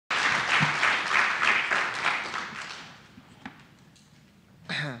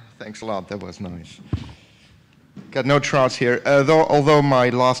Thanks a lot. That was nice. Got no charts here. Although my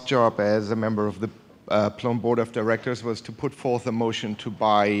last job as a member of the Plone Board of Directors was to put forth a motion to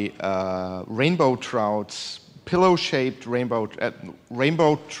buy rainbow trouts, pillow-shaped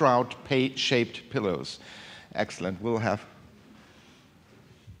rainbow trout-shaped pillows. Excellent. We'll have.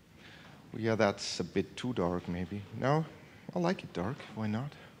 Yeah, that's a bit too dark, maybe. No, I like it dark. Why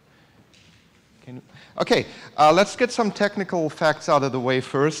not? Okay, let's get some technical facts out of the way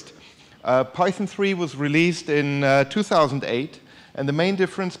first. Python 3 was released in 2008, and the main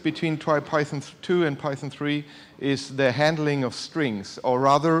difference between Python 2 and Python 3 is the handling of strings, or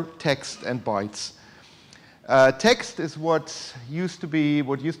rather text and bytes. Text is what used to be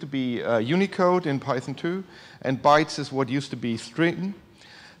Unicode in Python 2, and bytes is what used to be string.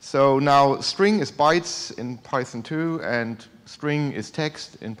 So now string is bytes in Python 2, and string is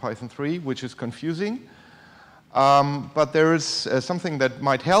text in Python 3, which is confusing. But there is something that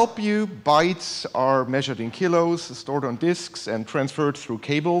might help you. Bytes are measured in kilos, stored on disks, and transferred through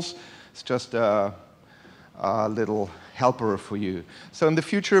cables. It's just a little helper for you. So in the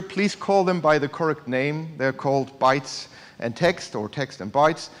future, please call them by the correct name. They're called bytes and text, or text and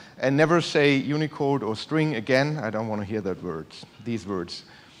bytes, and never say Unicode or string again. I don't want to hear these words.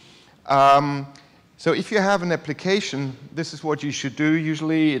 So if you have an application, this is what you should do.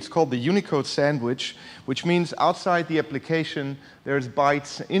 Usually it's called the Unicode sandwich, which means outside the application there's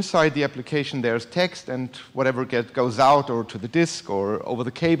bytes, inside the application there's text, and whatever goes out or to the disk or over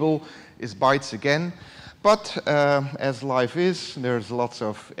the cable is bytes again. But as life is, there's lots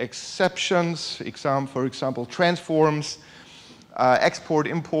of exceptions. For example, transforms, export,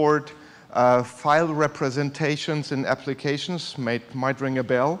 import, file representations in applications might ring a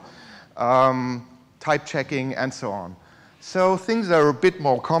bell. Type checking, and so on. So things are a bit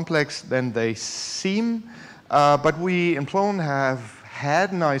more complex than they seem, but we in Plone have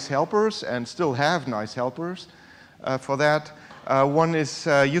had nice helpers and still have nice helpers for that. One is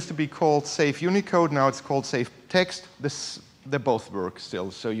used to be called Safe Unicode, now it's called Safe Text. They both work still,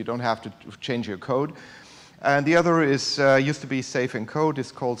 so you don't have to change your code. And the other is used to be Safe Encode,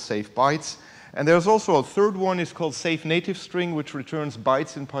 it's called Safe Bytes. And there's also a third one, it's called Safe Native String, which returns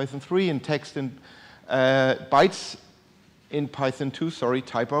bytes in Python 3 and text in bytes in Python 2, sorry,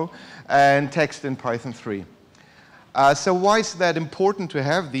 typo, and text in Python 3. So why is that important to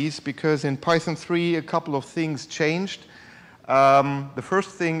have these? Because in Python 3, a couple of things changed. The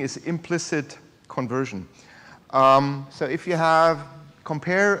first thing is implicit conversion. So if you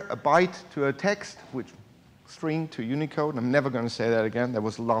compare a byte to a text, which string to Unicode, I'm never going to say that again, that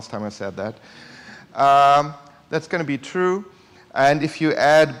was the last time I said that. That's going to be true. And if you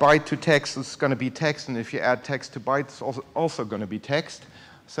add byte to text, it's going to be text. And if you add text to byte, it's also going to be text.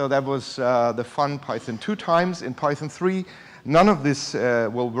 So that was the fun Python 2 times. In Python 3, none of this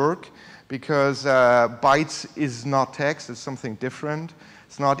will work because bytes is not text. It's something different.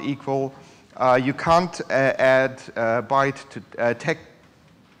 It's not equal. You can't add byte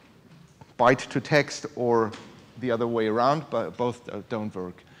to text or the other way around, but both don't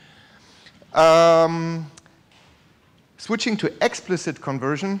work. Switching to explicit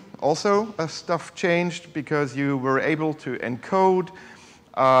conversion, also stuff changed because you were able to encode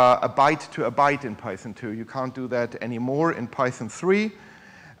a byte to a byte in Python 2. You can't do that anymore in Python 3.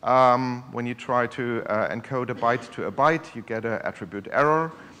 When you try to encode a byte to a byte, you get an attribute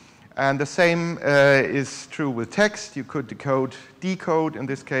error. And the same is true with text. You could decode, in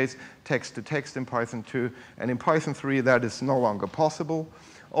this case, text to text in Python 2. And in Python 3, that is no longer possible.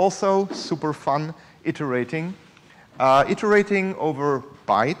 Also, super fun, iterating. Iterating over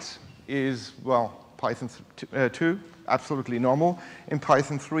bytes is, well, Python 2, absolutely normal. In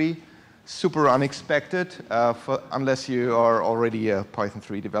Python 3, super unexpected, unless you are already a Python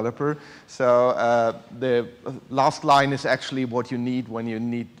 3 developer. So the last line is actually what you need when you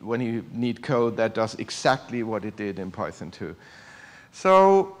need code that does exactly what it did in Python 2.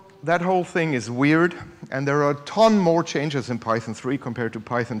 So that whole thing is weird, and there are a ton more changes in Python 3 compared to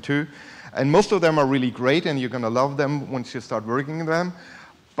Python 2. And most of them are really great, and you're going to love them once you start working in them,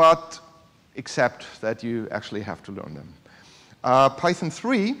 but except that you actually have to learn them. Python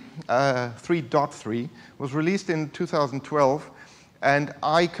 3, 3.3, was released in 2012, and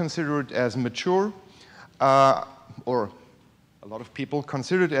I consider it as mature, or a lot of people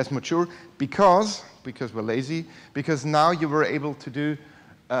consider it as mature because we're lazy, because now you were able to do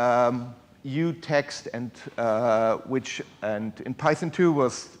utext, and in Python 2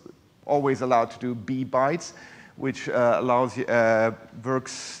 was always allowed to do b bytes, which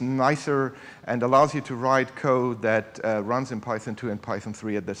works nicer and allows you to write code that runs in Python 2 and Python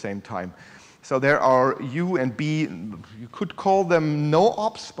 3 at the same time. So there are U and B, you could call them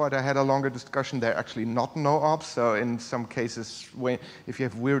no-ops, but I had a longer discussion. They're actually not no-ops. So in some cases, if you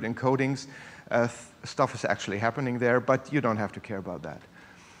have weird encodings, stuff is actually happening there, but you don't have to care about that.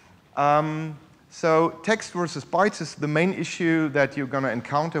 So text versus bytes is the main issue that you're going to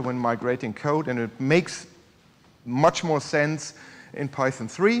encounter when migrating code, and it makes much more sense in Python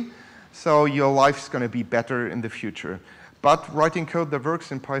 3, so your life's going to be better in the future. But writing code that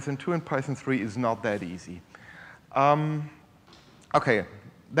works in Python 2 and Python 3 is not that easy. Okay,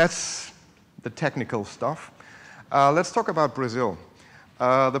 that's the technical stuff. Let's talk about Brazil.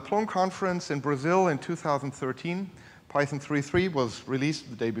 The Plone conference in Brazil in 2013, Python 3.3 was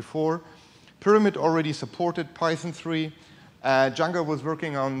released the day before. Pyramid already supported Python 3. Django was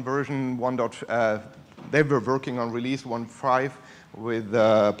working on version 1. They were working on release 1.5 with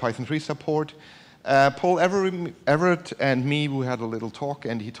Python 3 support. Paul Everett and me, we had a little talk,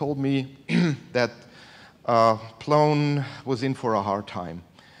 and he told me that Plone was in for a hard time.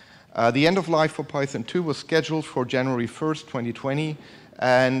 The end of life for Python 2 was scheduled for January 1st, 2020.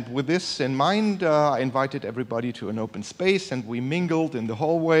 And with this in mind, I invited everybody to an open space, and we mingled in the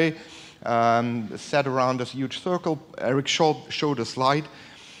hallway, sat around a huge circle. Eric showed a slide.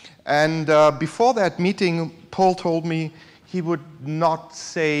 And before that meeting, Paul told me he would not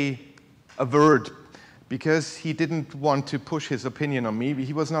say a word because he didn't want to push his opinion on me.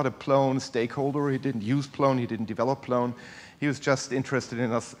 He was not a Plone stakeholder. He didn't use Plone. He didn't develop Plone. He was just interested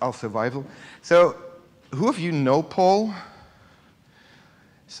in our survival. So who of you know Paul?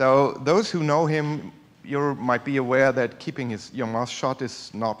 So those who know him, you might be aware that keeping your mouth shut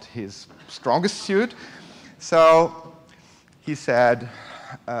is not his strongest suit. So he said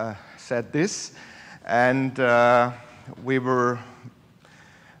this, and we were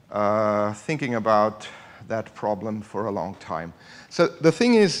thinking about that problem for a long time. So the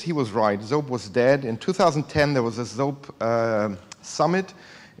thing is, he was right. Zope was dead. In 2010, there was a Zope summit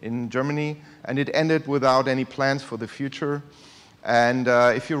in Germany, and it ended without any plans for the future. And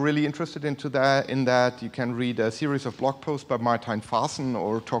if you're really interested in that, you can read a series of blog posts by Martin Fassen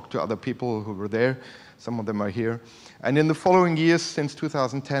or talk to other people who were there. Some of them are here. And in the following years, since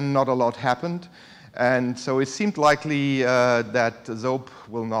 2010, not a lot happened. And so it seemed likely that Zope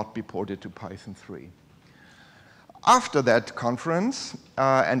will not be ported to Python 3. After that conference,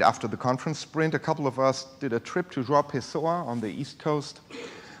 and after the conference sprint, a couple of us did a trip to João Pessoa on the east coast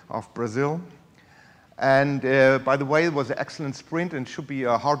of Brazil. And by the way, it was an excellent sprint and should be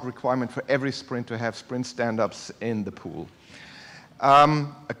a hard requirement for every sprint to have sprint stand-ups in the pool.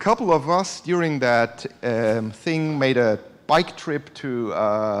 A couple of us during that thing made a bike trip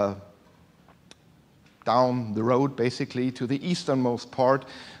to down the road, basically, to the easternmost part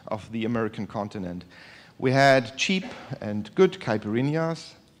of the American continent. We had cheap and good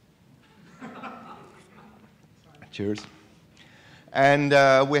caipirinhas. Cheers. And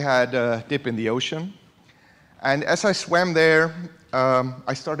we had a dip in the ocean. And as I swam there,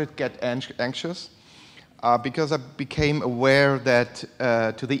 I started to get anxious because I became aware that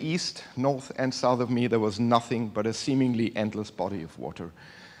to the east, north, and south of me, there was nothing but a seemingly endless body of water.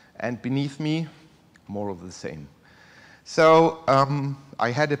 And beneath me, more of the same. So I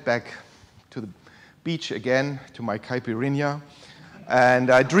headed back to the beach again, to my caipirinha,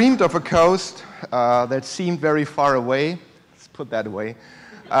 and I dreamed of a coast that seemed very far away. Let's put that away.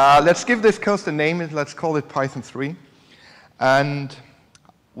 Let's give this coast a name, and let's call it Python 3. And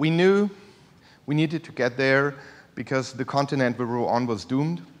we knew we needed to get there because the continent we were on was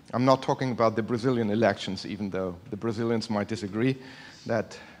doomed. I'm not talking about the Brazilian elections, even though the Brazilians might disagree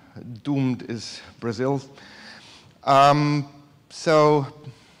that doomed is Brazil. So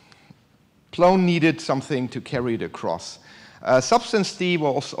Plone needed something to carry it across. Substance D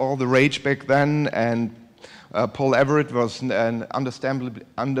was all the rage back then, and Paul Everett was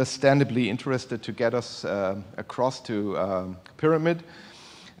understandably interested to get us across to Pyramid.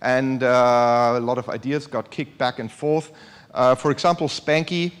 And a lot of ideas got kicked back and forth. For example,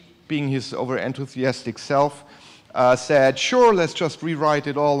 Spanky, being his over-enthusiastic self, said, sure, let's just rewrite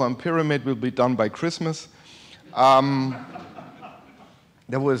it all on Pyramid, will be done by Christmas.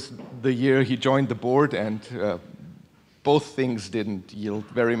 That was the year he joined the board, and both things didn't yield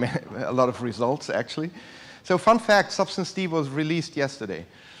a lot of results, actually. So fun fact, Substance D was released yesterday.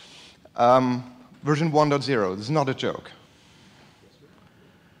 Version 1.0, this is not a joke.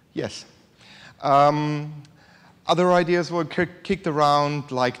 Yes. Other ideas were kicked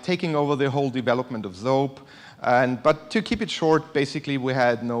around, like taking over the whole development of Zope. But to keep it short, basically we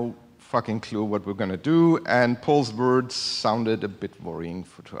had no fucking clue what we're going to do, and Paul's words sounded a bit worrying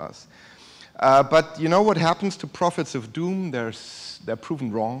to us. But you know what happens to prophets of doom? They're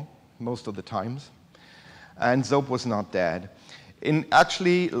proven wrong most of the times. And Zope was not dead.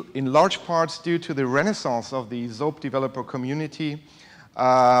 Actually, in large parts due to the renaissance of the Zope developer community,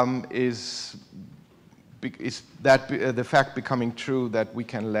 is the fact becoming true that we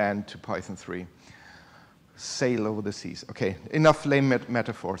can land to Python 3. Sail over the seas. Okay, enough lame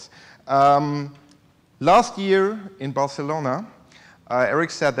metaphors. Last year in Barcelona,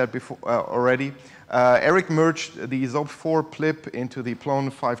 Eric said that before already. Eric merged the Zope 4 plib into the Plone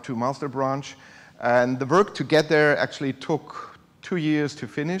 5.2 master branch, and the work to get there actually took 2 years to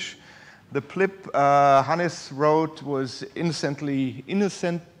finish. The plib Hannes wrote was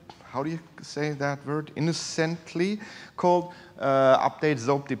how do you say that word? Innocently called Update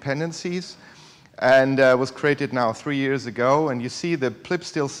Zope Dependencies, and was created now 3 years ago. And you see the plib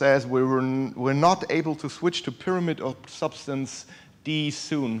still says we're not able to switch to pyramid of substance D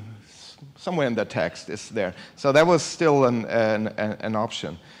soon. Somewhere in the text is there. So that was still an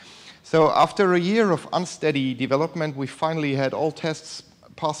option. So after a year of unsteady development, we finally had all tests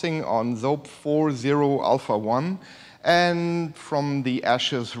passing on Zope 4.0 Alpha 1, and from the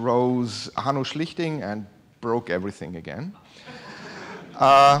ashes rose Hanno Schlichting and broke everything again.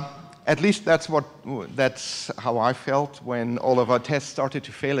 At least that's how I felt when all of our tests started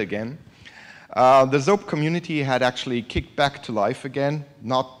to fail again. The Zope community had actually kicked back to life again,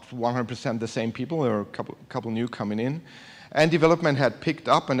 not 100% the same people, there were a couple new coming in. And development had picked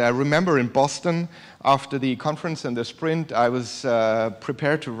up, and I remember in Boston, after the conference and the sprint, I was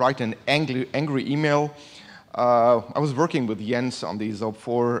prepared to write an angry email. I was working with Jens on the Zope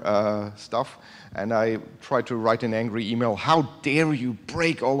 4 stuff, and I tried to write an angry email, how dare you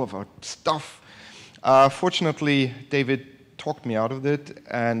break all of our stuff? Fortunately, David talked me out of it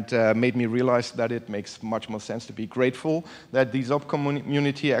and made me realize that it makes much more sense to be grateful that the Zope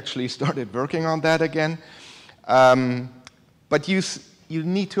community actually started working on that again. But you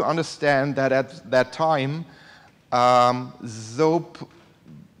need to understand that at that time, Zope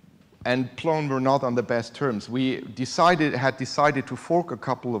and Plone were not on the best terms. We had decided to fork a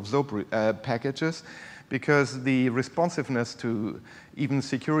couple of Zope packages because the responsiveness to even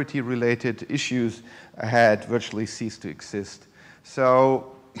security-related issues had virtually ceased to exist.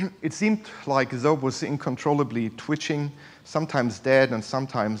 So it seemed like Zope was uncontrollably twitching, sometimes dead and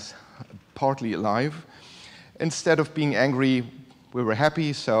sometimes partly alive. Instead of being angry, we were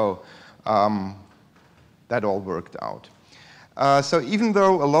happy, so that all worked out. So even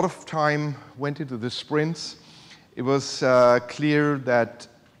though a lot of time went into the sprints, it was clear that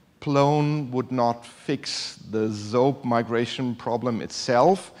Plone would not fix the Zope migration problem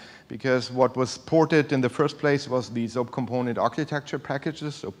itself, because what was ported in the first place was the Zope component architecture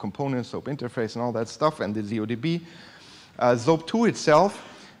packages, Zope components, Zope interface, and all that stuff, and the ZODB. Zope 2 itself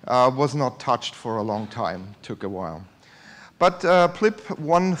was not touched for a long time, took a while. But plib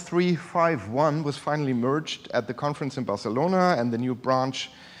 1351 was finally merged at the conference in Barcelona, and the new branch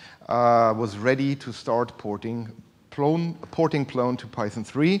was ready to start porting Plone to Python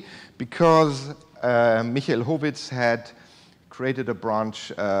 3 because Michael Hovitz had created a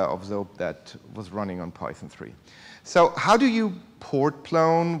branch of Zope that was running on Python 3. So how do you port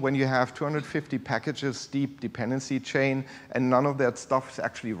Plone when you have 250 packages deep dependency chain and none of that stuff is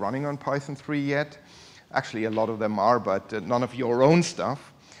actually running on Python 3 yet? Actually, a lot of them are, but none of your own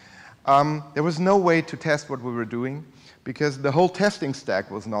stuff. There was no way to test what we were doing because the whole testing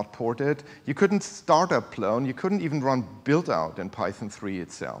stack was not ported. You couldn't start up Plone. You couldn't even run build-out in Python 3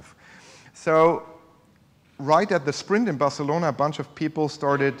 itself. So right at the sprint in Barcelona, a bunch of people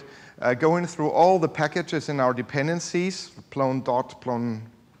started going through all the packages in our dependencies, Plone,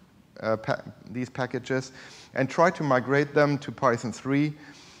 these packages, and tried to migrate them to Python 3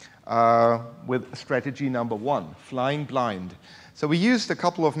 with strategy number 1, flying blind. So we used a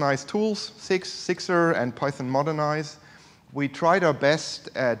couple of nice tools, Sixer and Python Modernize. We tried our best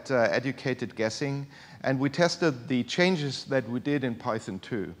at educated guessing, and we tested the changes that we did in Python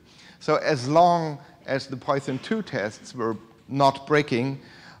 2. So as long as the Python 2 tests were not breaking,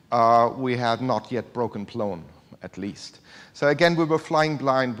 we had not yet broken Plone, at least. So again, we were flying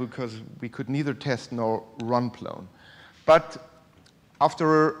blind because we could neither test nor run Plone. But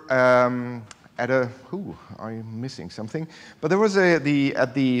after, I'm missing something. But there was at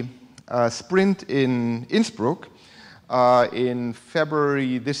the sprint in Innsbruck in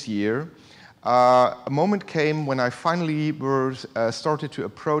February this year, a moment came when I finally started to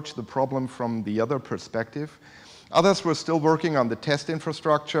approach the problem from the other perspective. Others were still working on the test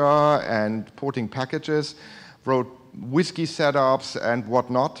infrastructure and porting packages, wrote WSGI setups and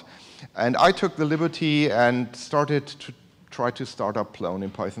whatnot. And I took the liberty and started to try to start up Plone in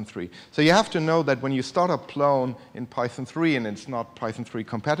Python 3. So you have to know that when you start up Plone in Python 3 and it's not Python 3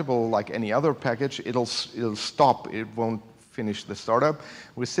 compatible like any other package, it'll stop. It won't finish the startup.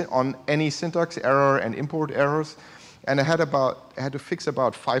 We sit on any syntax error and import errors. And I had to fix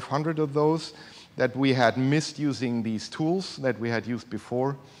about 500 of those that we had missed using these tools that we had used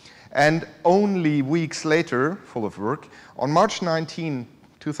before. And only weeks later, full of work, on March 19,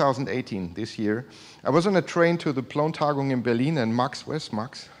 2018, this year, I was on a train to the Plone Tagung in Berlin, and Max, where's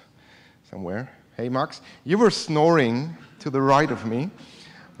Max? Somewhere. Hey, Max. You were snoring to the right of me,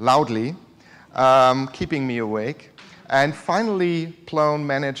 loudly, keeping me awake. And finally, Plone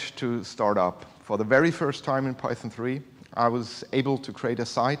managed to start up. For the very first time in Python 3, I was able to create a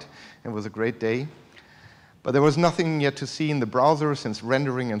site. It was a great day. But there was nothing yet to see in the browser, since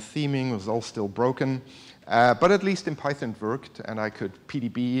rendering and theming was all still broken. But at least in Python it worked, and I could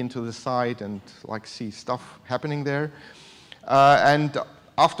PDB into the site and see stuff happening there. And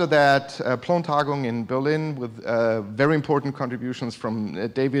after that, Plone Tagung in Berlin with very important contributions from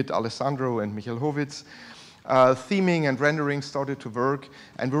David, Alessandro, and Michael Hovitz. Theming and rendering started to work,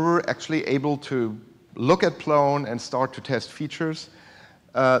 and we were actually able to look at Plone and start to test features.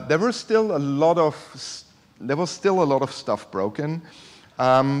 There was still a lot of stuff broken.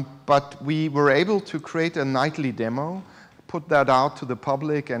 But we were able to create a nightly demo, put that out to the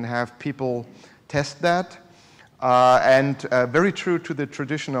public, and have people test that. And very true to the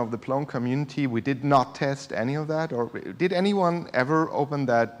tradition of the Plone community, we did not test any of that. Or did anyone ever open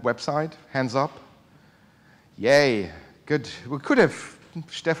that website? Hands up. Yay, good. We could have,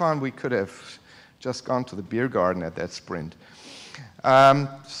 Stefan, we could have just gone to the beer garden at that sprint.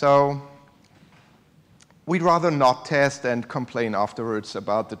 So we'd rather not test and complain afterwards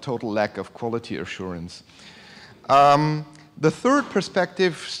about the total lack of quality assurance. The third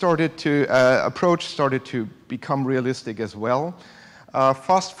perspective approach started to become realistic as well.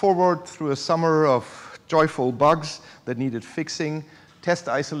 Fast forward through a summer of joyful bugs that needed fixing, test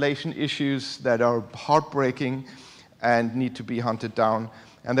isolation issues that are heartbreaking and need to be hunted down.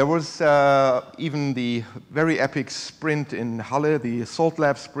 And there was even the very epic sprint in Halle, the Salt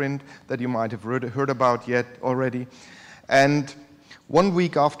Lab sprint that you might have heard about yet already. And 1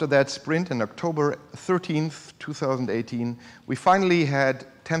 week after that sprint, on October 13th, 2018, we finally had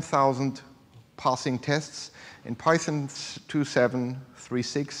 10,000 passing tests in Python 2.7,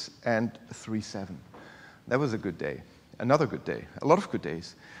 3.6, and 3.7. That was a good day, another good day, a lot of good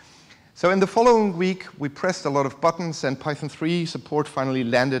days. So in the following week, we pressed a lot of buttons, and Python 3 support finally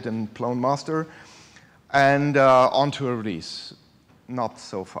landed in Plone Master and onto a release. Not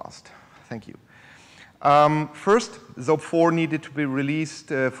so fast. Thank you. First, Zob 4 needed to be released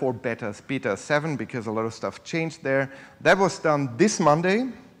for beta 7 because a lot of stuff changed there. That was done this Monday.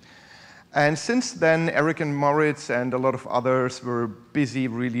 And since then, Eric and Moritz and a lot of others were busy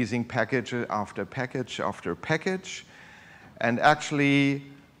releasing package after package after package. And actually,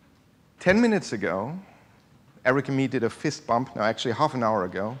 10 minutes ago, Eric and me did a fist bump, no, actually half an hour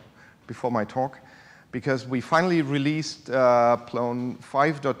ago, before my talk, because we finally released Plone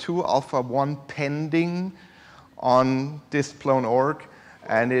 5.2 Alpha 1 pending on dist.plone.org,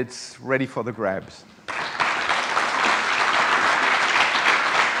 and it's ready for the grabs.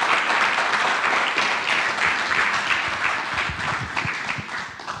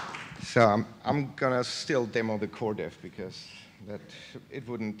 So I'm gonna still demo the core dev because I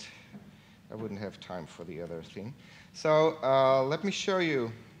wouldn't have time for the other thing. So let me show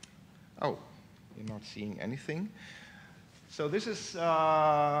you. Oh, you're not seeing anything. So this is,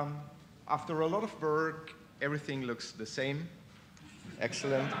 after a lot of work, everything looks the same.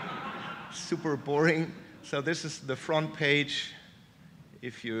 Excellent. Super boring. So this is the front page.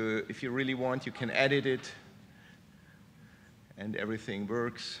 If you really want, you can edit it. And everything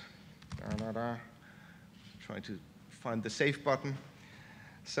works. Trying to find the save button.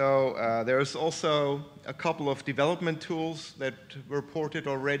 So there's also a couple of development tools that were ported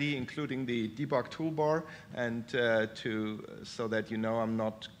already, including the debug toolbar. And so that you know I'm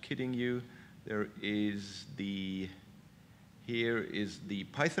not kidding you, here is the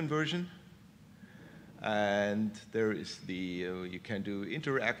Python version. And there is you can do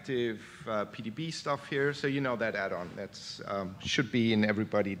interactive PDB stuff here. So you know that add-on. That should be in every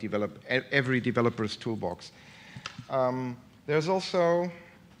developer's toolbox. There's also,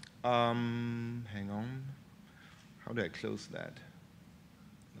 hang on, how do I close that?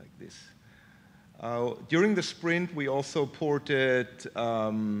 Like this. During the sprint, we also ported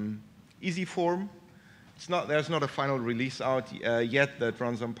EasyForm. There's not a final release out yet that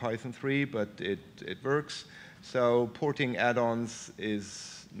runs on Python 3, but it works. So porting add-ons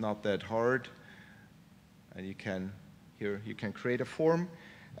is not that hard. And you can, here, you can create a form.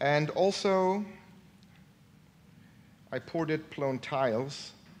 And also, I ported Plone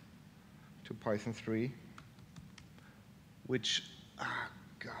tiles to Python 3, which,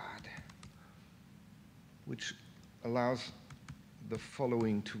 which allows the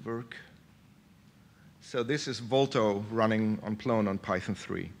following to work. So this is Volto running on Plone on Python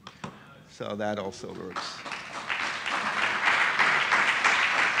 3. So that also works.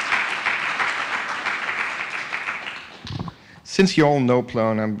 Since you all know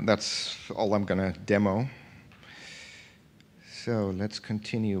Plone, that's all I'm going to demo. So let's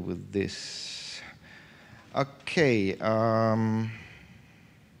continue with this. Okay.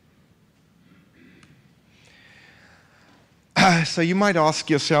 So you might ask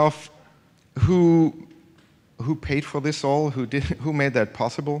yourself, who paid for this all? Who made that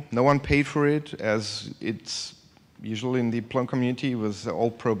possible? No one paid for it, as it's usually in the Plone community. It was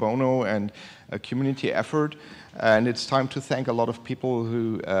all pro bono and a community effort. And it's time to thank a lot of people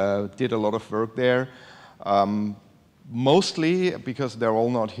who did a lot of work there. Mostly, because they're all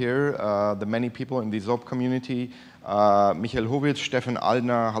not here, the many people in the ZOP community, Michael Hovitz, Stefan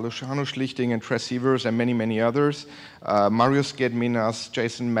Aldner, Hanno Schlichting, and Tress Sievers, and many, many others. Marius Gedminas,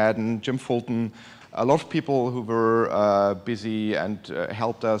 Jason Madden, Jim Fulton, a lot of people who were busy and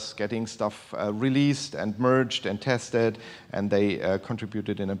helped us getting stuff released and merged and tested, and they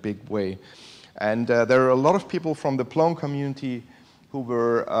contributed in a big way. And there are a lot of people from the Plone community who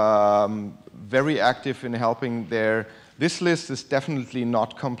were very active in helping there. This list is definitely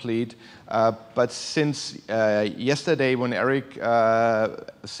not complete, but since yesterday when Eric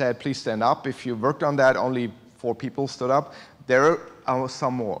said, please stand up, if you worked on that, only 4 people stood up. There are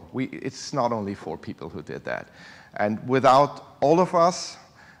some more. It's not only 4 people who did that. And without all of us,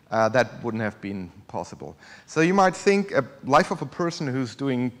 that wouldn't have been possible. So you might think a life of a person who's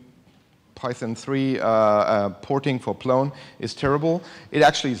doing Python 3 porting for Plone is terrible. It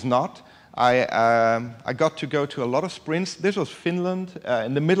actually is not. I got to go to a lot of sprints. This was Finland,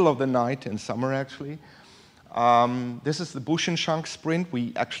 in the middle of the night in summer, actually. This is the Buschenshank sprint.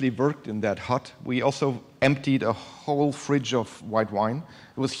 We actually worked in that hut. We also emptied a whole fridge of white wine.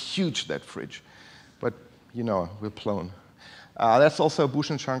 It was huge, that fridge. But, you know, we're Plone. That's also a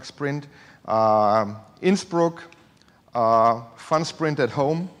Buschenshank sprint. Innsbruck, fun sprint at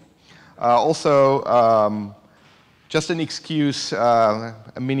home. Also, just an excuse, a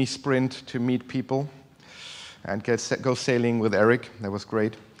mini sprint to meet people and go sailing with Eric. That was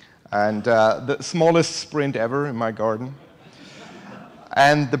great. And the smallest sprint ever in my garden.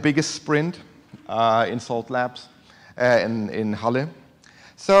 And the biggest sprint in Salt Labs in Halle.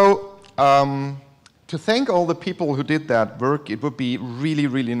 So to thank all the people who did that work, it would be really,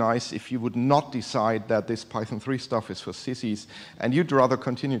 really nice if you would not decide that this Python 3 stuff is for sissies and you'd rather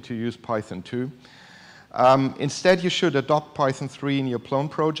continue to use Python 2. Instead, you should adopt Python 3 in your Plone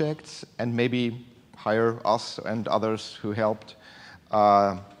projects and maybe hire us and others who helped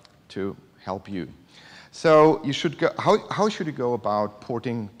to help you. So you should go, how should you go about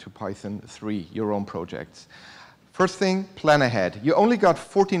porting to Python 3 your own projects? First thing, plan ahead. You only got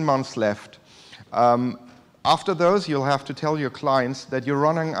 14 months left. After those, you'll have to tell your clients that you're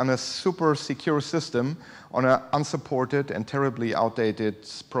running on a super secure system on an unsupported and terribly outdated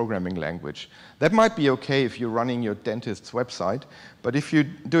programming language. That might be okay if you're running your dentist's website, but if you're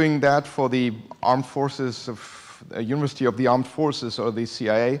doing that for the armed forces of University of the Armed Forces or the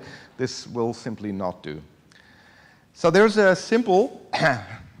CIA, this will simply not do. So there's a simple,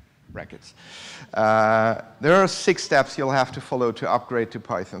 brackets, there are 6 steps you'll have to follow to upgrade to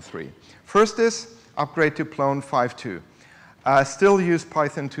Python 3. First is upgrade to Plone 5.2. Still use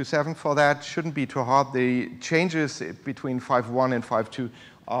Python 2.7 for that. Shouldn't be too hard. The changes between 5.1 and 5.2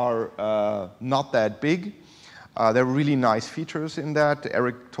 are not that big. There are really nice features in that.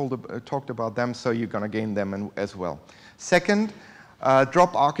 Eric talked about them, so you're going to gain them as well. Second,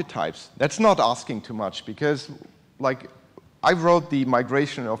 drop archetypes. That's not asking too much because, like, I wrote the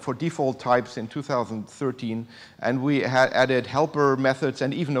migration for default types in 2013, and we had added helper methods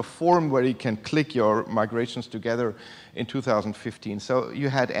and even a form where you can click your migrations together in 2015. So you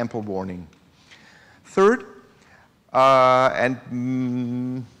had ample warning. Third, I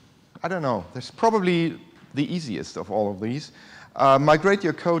don't know, that's probably the easiest of all of these. Migrate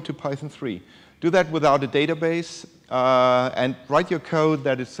your code to Python 3. Do that without a database and write your code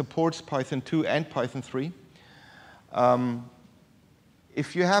that it supports Python 2 and Python 3.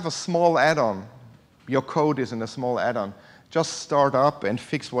 If you have a small add-on, your code is in a small add-on, just start up and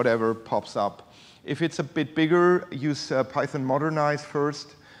fix whatever pops up. If it's a bit bigger, use Python Modernize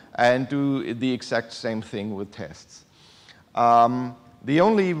first and do the exact same thing with tests. The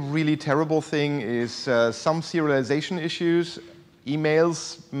only really terrible thing is some serialization issues,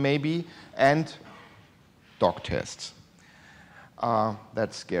 emails maybe, and doc tests.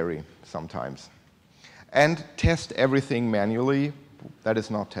 That's scary sometimes. And test everything manually. That is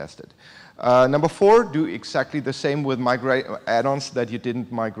not tested. Number 4, do exactly the same with migrate add-ons that you didn't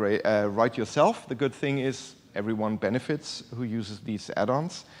write yourself. The good thing is everyone benefits who uses these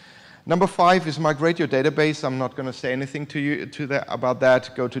add-ons. Number 5 is migrate your database. I'm not going to say anything to you about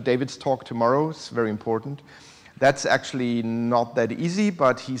that. Go to David's talk tomorrow. It's very important. That's actually not that easy,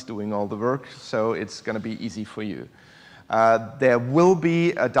 but he's doing all the work, so it's going to be easy for you. There will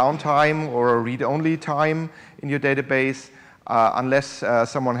be a downtime or a read-only time in your database unless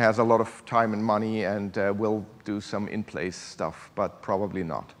someone has a lot of time and money and will do some in-place stuff, but probably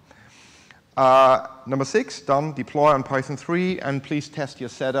not. Number 6, done, deploy on Python 3, and please test your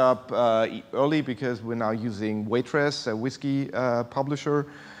setup early because we're now using Waitress, a whiskey publisher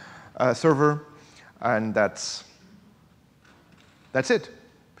server, and that's it.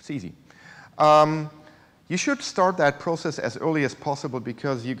 It's easy. You should start that process as early as possible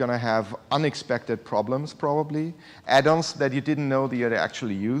because you're going to have unexpected problems probably, add-ons that you didn't know that you had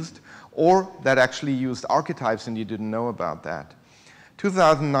actually used, or that actually used archetypes and you didn't know about that.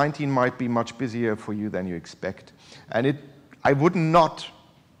 2019 might be much busier for you than you expect. And I would not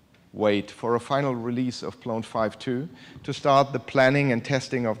wait for a final release of Plone 5.2 to start the planning and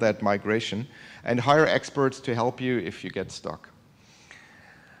testing of that migration and hire experts to help you if you get stuck.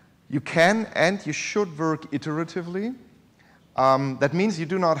 You can and you should work iteratively. That means you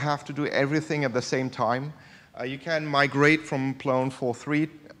do not have to do everything at the same time. You can migrate from Plone 4.3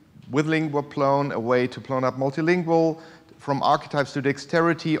 with lingual Plone away to Plone Up Multilingual, from archetypes to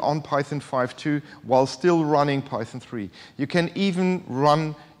dexterity on Python 5.2 while still running Python 3. You can even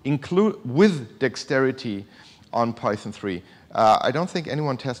run with dexterity on Python 3. I don't think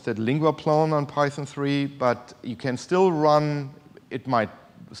anyone tested lingua Plone on Python 3, but you can still run, it might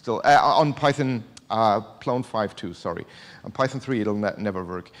still, on Python Plone 5.2, sorry. On Python 3 it'll never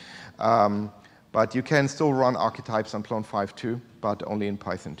work. But you can still run archetypes on Plone 5.2, but only in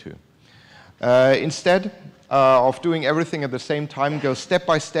Python 2. Instead of doing everything at the same time, go step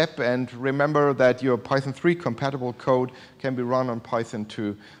by step and remember that your Python 3 compatible code can be run on Python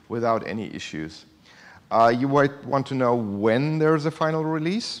 2 without any issues. You might want to know when there's a final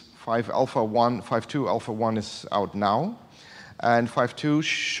release. 5.2 Alpha 1 is out now, and 5.2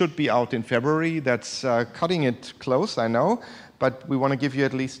 should be out in February. That's cutting it close, I know, but we want to give you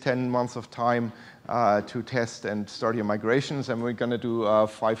at least 10 months of time to test and start your migrations, and we're going to do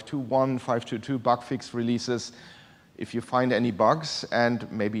 5.2.1, 5.2.2 bug fix releases if you find any bugs, and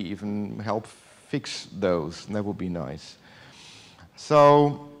maybe even help fix those. That would be nice.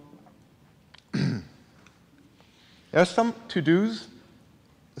 So there's some to-dos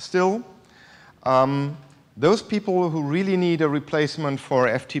still. Those people who really need a replacement for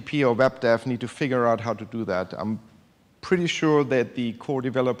FTP or WebDev need to figure out how to do that. I'm pretty sure that the core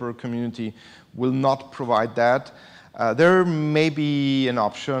developer community will not provide that. There may be an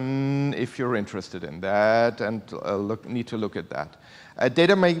option if you're interested in that and need to look at that.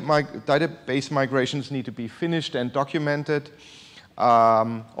 Database migrations need to be finished and documented.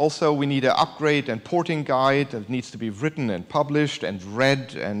 Also, we need an upgrade and porting guide that needs to be written and published and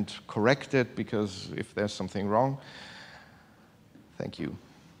read and corrected because if there's something wrong. Thank you.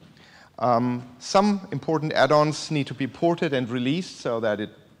 Some important add-ons need to be ported and released so that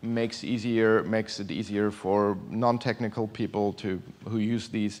it makes it easier for non-technical people who use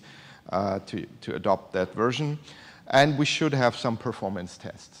these to adopt that version. And we should have some performance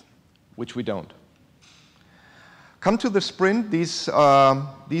tests, which we don't. Come to the sprint. These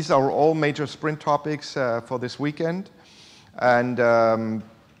are all major sprint topics for this weekend. And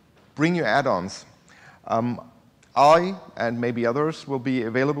bring your add-ons. I, and maybe others, will be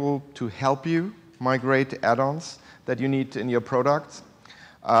available to help you migrate add-ons that you need in your products.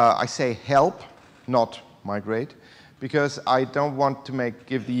 I say help, not migrate, because I don't want to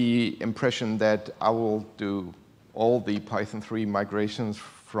give the impression that I will do all the Python 3 migrations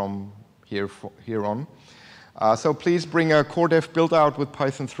from here on. So please bring a core dev build out with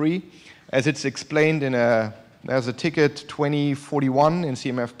Python 3. As it's explained there's a ticket 2041 in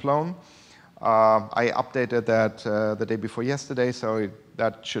CMF Plone. I updated that the day before yesterday, so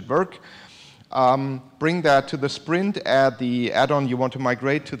that should work. Bring that to the sprint, add the add-on you want to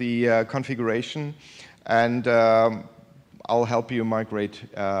migrate to the configuration, and I'll help you migrate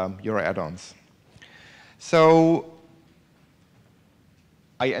your add-ons. So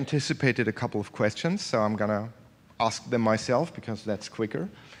I anticipated a couple of questions, so I'm going to ask them myself because that's quicker.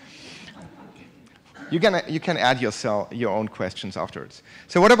 You can add your own questions afterwards.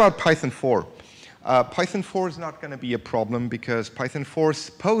 So what about Python 4? Python 4 is not going to be a problem because Python 4 is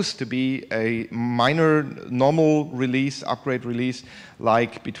supposed to be a minor normal release, upgrade release,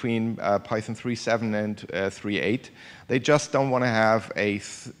 like between Python 3.7 and 3.8. They just don't want to have a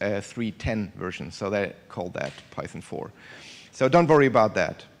 3.10 version, so they call that Python 4. So don't worry about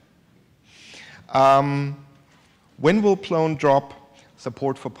that. When will Plone drop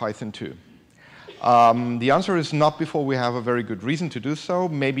support for Python 2? The answer is not before we have a very good reason to do so.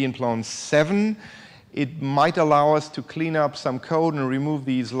 Maybe in Plone 7, it might allow us to clean up some code and remove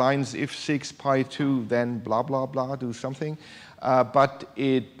these lines, if 6, py2, then blah, blah, blah, do something. But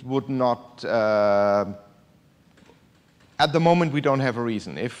it would not, at the moment, we don't have a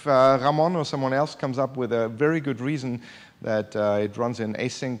reason. If Ramon or someone else comes up with a very good reason that it runs in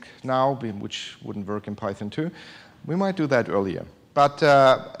async now, which wouldn't work in Python 2, we might do that earlier. But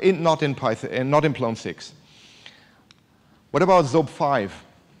not in Python, not in Plone 6. What about Zope 5?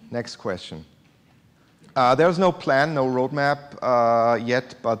 Next question. There's no plan, no roadmap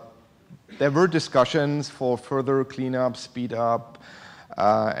yet, but there were discussions for further cleanup, speed up,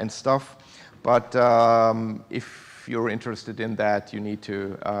 and stuff. But if you're interested in that, you need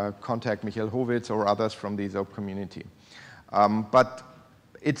to contact Michael Hovitz or others from the Zope community. But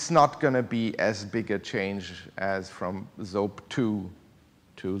it's not going to be as big a change as from Zope 2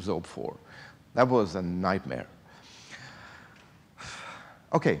 to Zope 4. That was a nightmare.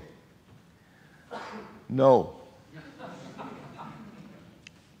 Okay. No.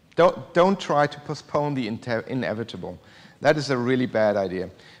 Don't try to postpone the inevitable. That is a really bad idea.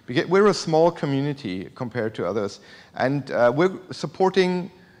 Because we're a small community compared to others, and we're supporting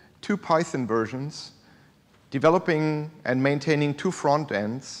 2 Python versions, developing and maintaining 2 front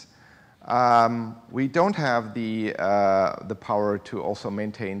ends. We don't have the power to also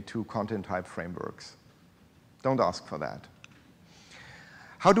maintain 2 content type frameworks. Don't ask for that.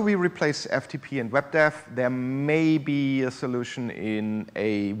 How do we replace FTP and WebDev? There may be a solution in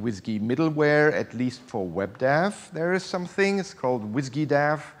a WSGI middleware, at least for WebDev. There is something, it's called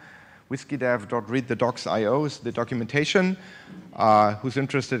WSGI-Dev. WSGI-Dev.readthedocs.io is the documentation. Who's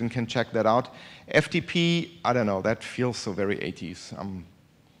interested and can check that out. FTP, I don't know, that feels so very 80s.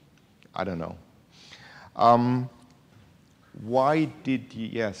 I don't know. Why did you,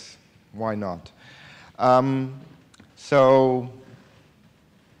 yes, why not? So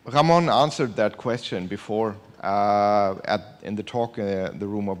Ramon answered that question before in the talk in the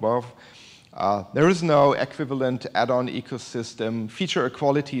room above. There is no equivalent add-on ecosystem. Feature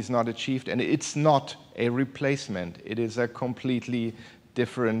equality is not achieved, and it's not a replacement. It is a completely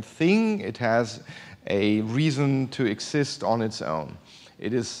different thing. It has a reason to exist on its own.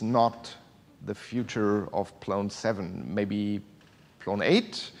 It is not the future of Plone 7. Maybe Plone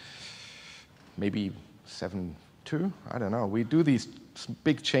 8, maybe 7.2, I don't know. We do these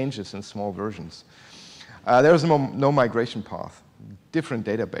big changes in small versions. There is no migration path. Different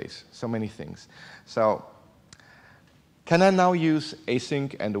database, so many things. So can I now use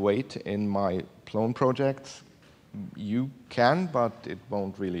async and await in my Plone projects? You can, but it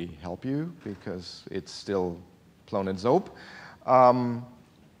won't really help you because it's still Plone and Zope.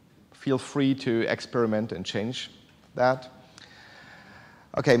 Feel free to experiment and change that.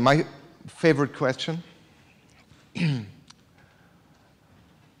 Okay, my favorite question.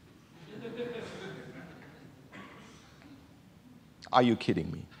 Are you kidding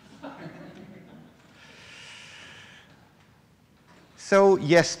me? So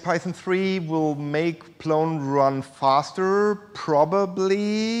yes, Python 3 will make Plone run faster,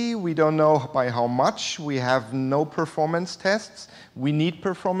 probably. We don't know by how much. We have no performance tests. We need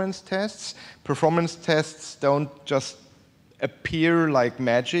performance tests. Performance tests don't just appear like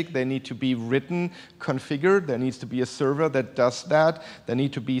magic. They need to be written, configured. There needs to be a server that does that. There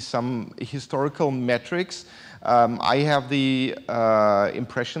need to be some historical metrics. I have the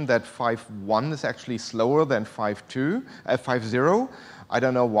impression that 5.1 is actually slower than 5.2, 5.0. I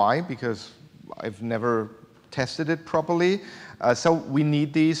don't know why, because I've never tested it properly. So we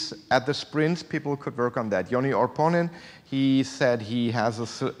need these at the sprints. People could work on that. Joni Orponen, he said he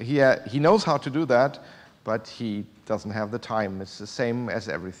knows how to do that, but he doesn't have the time. It's the same as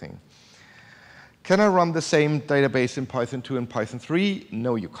everything. Can I run the same database in Python 2 and Python 3?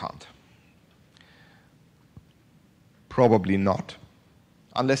 No, you can't. Probably not,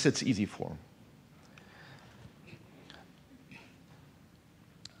 unless it's easy form.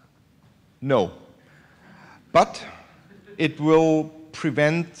 No. But it will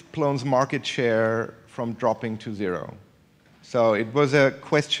prevent Plone's market share from dropping to 0. So it was a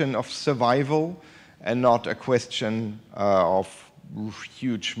question of survival and not a question of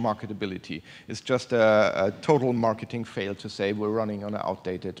huge marketability. It's just a total marketing fail to say we're running on an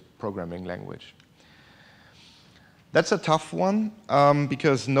outdated programming language. That's a tough one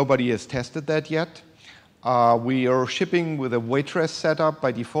because nobody has tested that yet. We are shipping with a waitress setup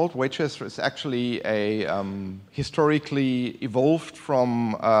by default. Waitress is actually a historically evolved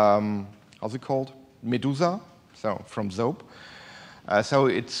from, how's it called? Medusa, so from Zope. So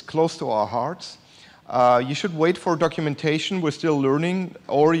it's close to our hearts. You should wait for documentation. We're still learning,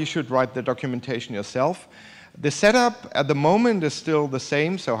 or you should write the documentation yourself. The setup at the moment is still the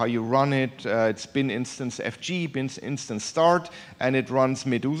same, so how you run it, it's bin instance FG, bin instance start, and it runs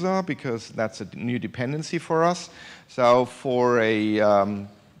Medusa because that's a new dependency for us. So for a,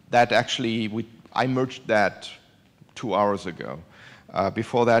 that actually, I merged that 2 hours ago.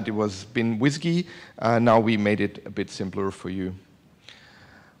 Before that it was bin Whiskey, now we made it a bit simpler for you.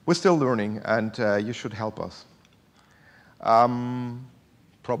 We're still learning, and you should help us.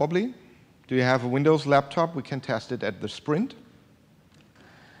 Probably. Do you have a Windows laptop? We can test it at the sprint.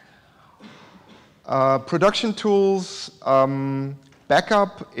 Production tools,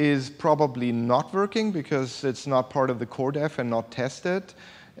 backup is probably not working because it's not part of the core dev and not tested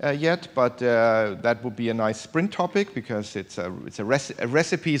yet, but that would be a nice sprint topic because a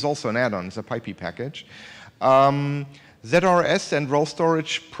recipe is also an add-on, it's a pipey package. ZRS and role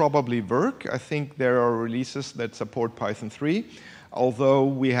storage probably work. I think there are releases that support Python 3. Although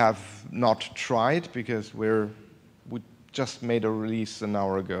we have not tried because we just made a release an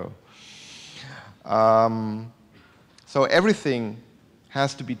hour ago. So everything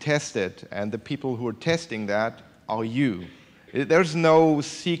has to be tested, and the people who are testing that are you. There's no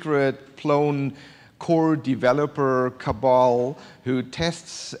secret Plone core developer cabal who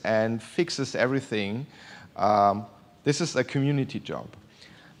tests and fixes everything. This is a community job.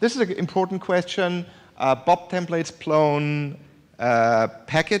 This is an important question. Bob templates, Plone,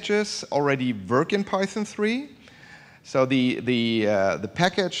 packages already work in Python 3. So the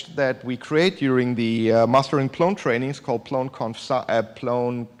package that we create during the mastering Plone training is called PloneConf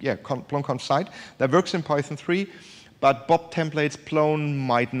site. That works in Python 3, but Bob templates Plone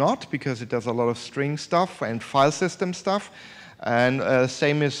might not because it does a lot of string stuff and file system stuff. And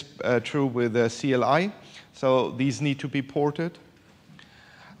same is true with CLI. So these need to be ported.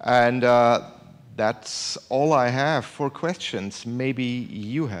 And that's all I have for questions. Maybe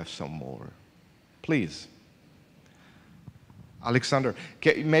you have some more. Please. Alexander,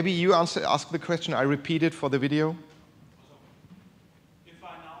 maybe you ask the question. I repeat it for the video. If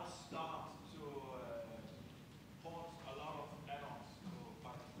I now start to port a lot of add-ons to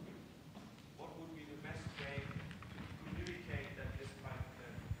Python 3, what would be the best way to communicate that this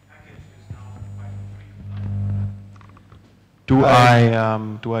package is now Python 3?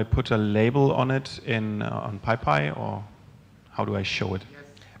 Do I put a label on it on PyPy, or how do I show it?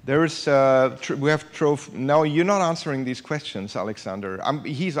 There is we have Trove. No, you're not answering these questions, Alexander.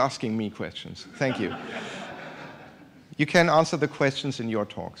 He's asking me questions. Thank you. You can answer the questions in your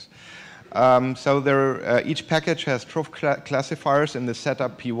talks. So each package has Trove classifiers in the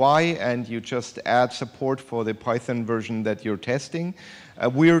setup PY, and you just add support for the Python version that you're testing.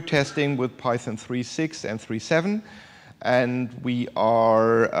 We're testing with Python 3.6 and 3.7. And we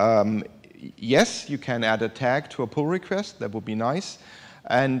are, yes, you can add a tag to a pull request. That would be nice.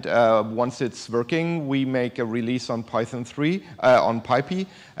 And once it's working, we make a release on Python 3, on PyPy.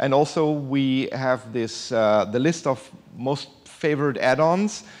 And also, we have this, the list of most favored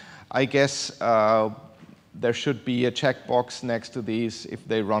add-ons. I guess there should be a checkbox next to these if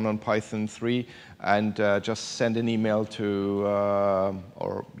they run on Python 3. And just send an email to,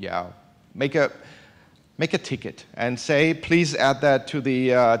 make a ticket and say, please add that to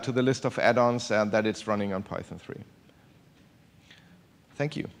the list of add-ons and that it's running on Python 3.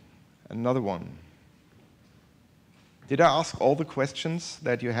 Thank you. Another one. Did I ask all the questions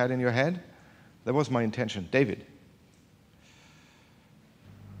that you had in your head? That was my intention. David.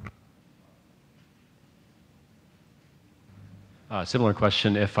 Similar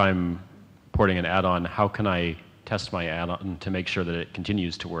question. If I'm porting an add-on, how can I test my add-on to make sure that it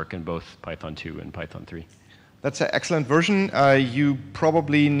continues to work in both Python 2 and Python 3? That's an excellent version. You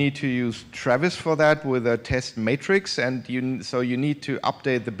probably need to use Travis for that with a test matrix, and so you need to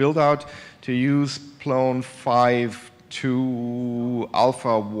update the build-out to use Plone 5.2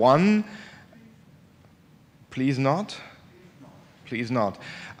 Alpha 1. Please not. Please not.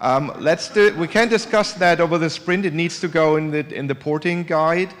 Let's do. We can discuss that over the sprint. It needs to go in the porting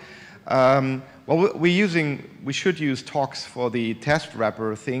guide. Well, we should use talks for the test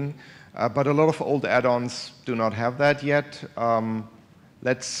wrapper thing. But a lot of old add-ons do not have that yet.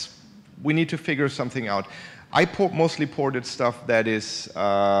 We need to figure something out. I mostly ported stuff that is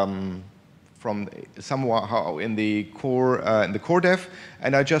from somehow in the core dev,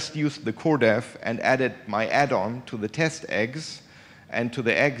 and I just used the core dev and added my add-on to the test eggs, and to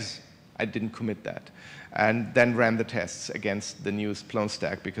the eggs I didn't commit that, and then ran the tests against the new Plone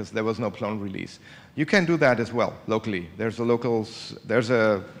stack because there was no Plone release. You can do that as well locally. There's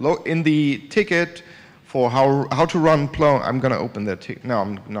in the ticket for how to run Plone. I'm going to open that ticket. No,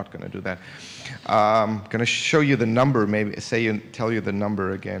 I'm not going to do that. I'm going to show you the number. Maybe tell you the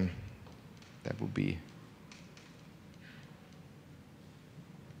number again. That would be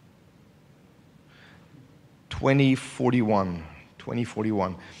 2041.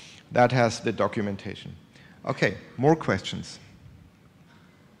 2041. That has the documentation. Okay, more questions.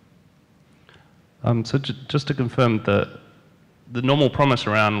 So just to confirm, the normal promise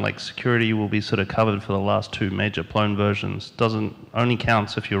around like security will be sort of covered for the last 2 major Plone versions only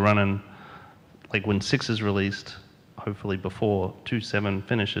counts if you're running, like when 6 is released, hopefully before 2.7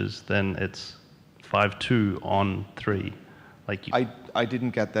 finishes, then it's 5.2 on 3. Like I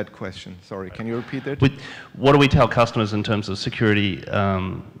didn't get that question. Sorry, can you repeat that? What do we tell customers in terms of security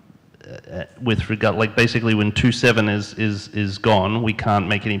with regard, like basically when 2.7 is gone, we can't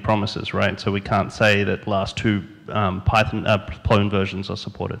make any promises, right? So we can't say that last 2 Plone versions are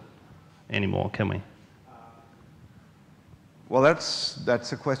supported anymore, can we? Well,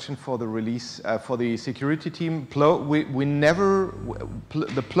 that's a question for the release for the security team. The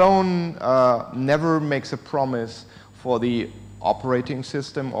Plone never makes a promise for the operating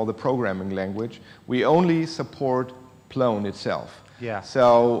system or the programming language. We only support Plone itself. Yeah.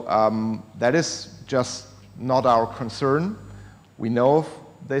 So that is just not our concern. We know of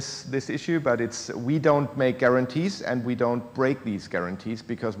this issue, but we don't make guarantees and we don't break these guarantees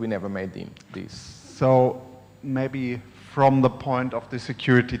because we never made these. So maybe from the point of the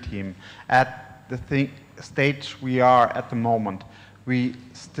security team, at the stage we are at the moment, we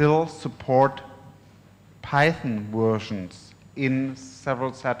still support Python versions in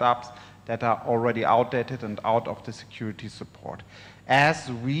several setups that are already outdated and out of the security support. As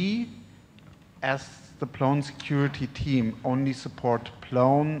the Plone security team, only support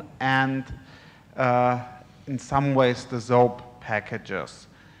Plone and in some ways the ZOAP packages.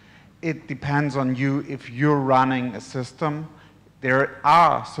 It depends on you if you're running a system. There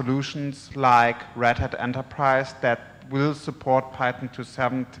are solutions like Red Hat Enterprise that will support Python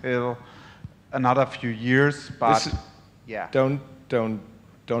 2.7 till another few years, but yeah.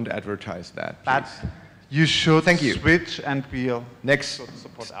 Don't advertise that, but please. You should Thank you. switch and we'll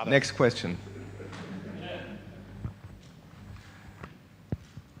support others. Next question.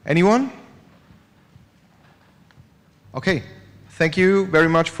 Anyone? Okay. Thank you very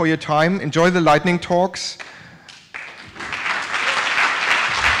much for your time. Enjoy the lightning talks.